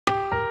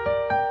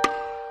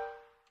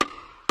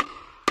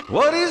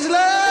What is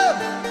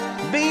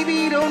love?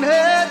 Baby, don't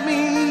hurt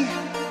me.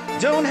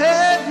 Don't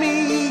hurt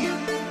me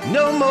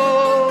no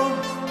more.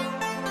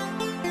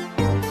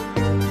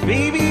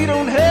 Baby,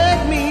 don't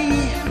hurt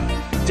me.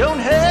 Don't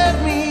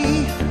hurt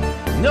me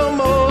no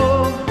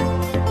more.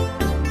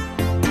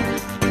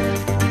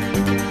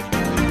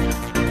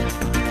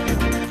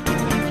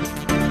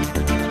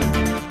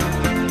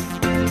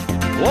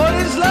 What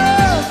is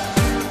love?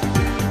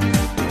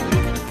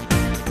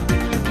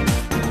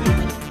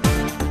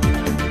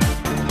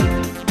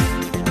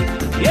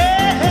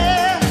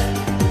 Yeah.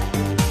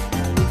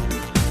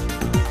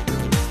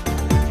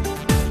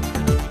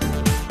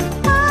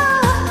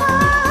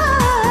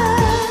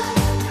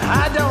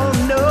 I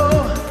don't know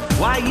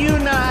why you're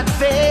not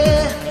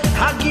there.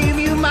 I'll give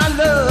you my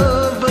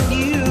love, but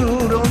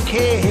you don't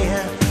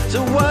care.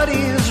 So what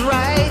is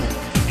right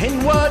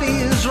and what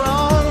is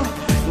wrong?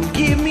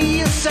 Give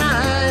me a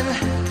sign.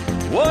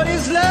 What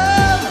is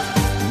love?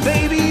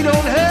 Baby,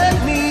 don't hurt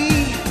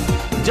me.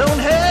 Don't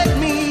hurt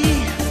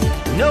me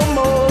no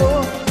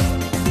more.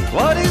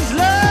 What is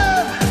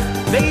love?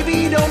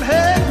 Baby, don't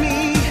hurt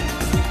me.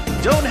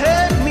 Don't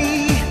hurt me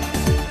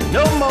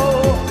no more.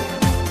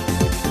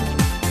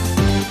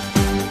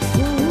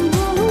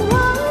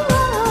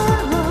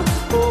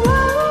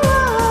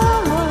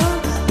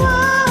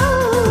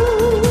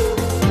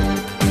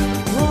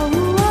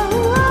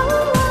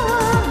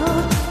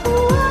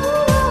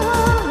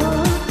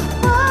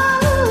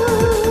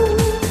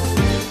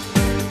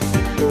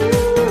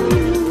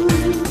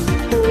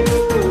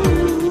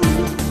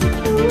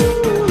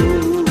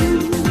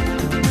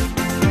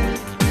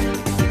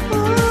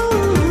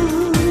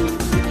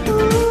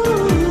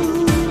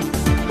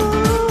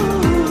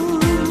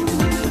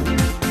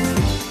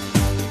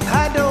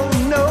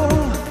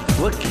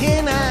 What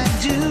can I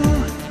do?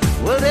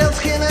 What else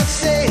can I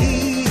say?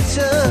 It's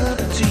up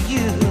to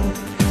you.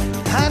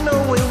 I know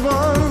we're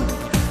one,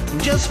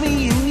 just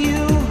me and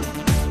you.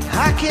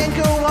 I can't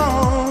go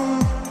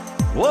on.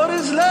 What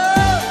is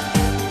love?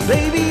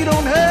 Baby,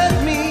 don't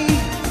hurt me.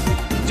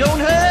 Don't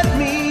hurt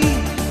me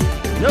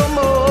no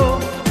more.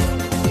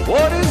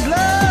 What is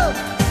love?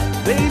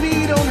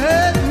 Baby, don't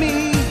hurt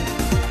me.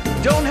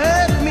 Don't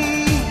hurt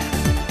me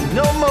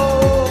no more.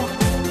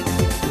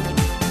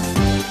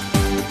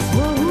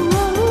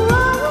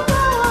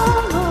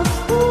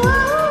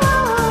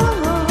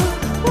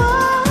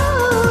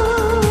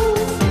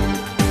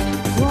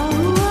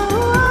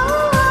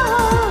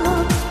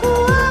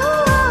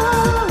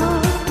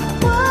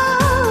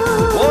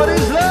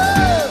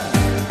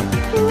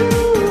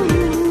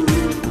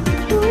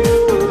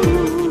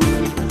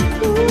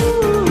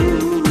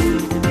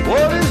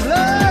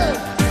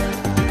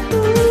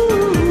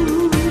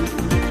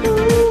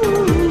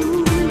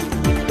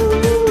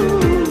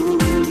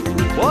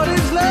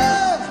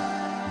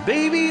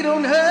 Baby,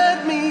 don't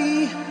hurt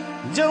me.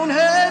 Don't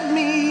hurt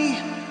me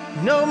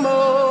no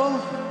more.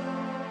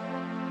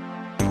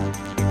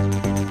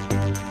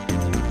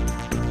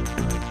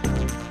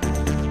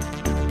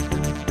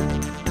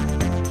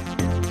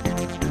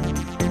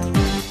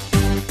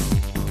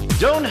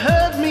 Don't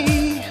hurt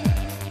me.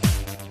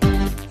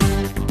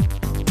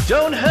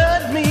 Don't hurt me.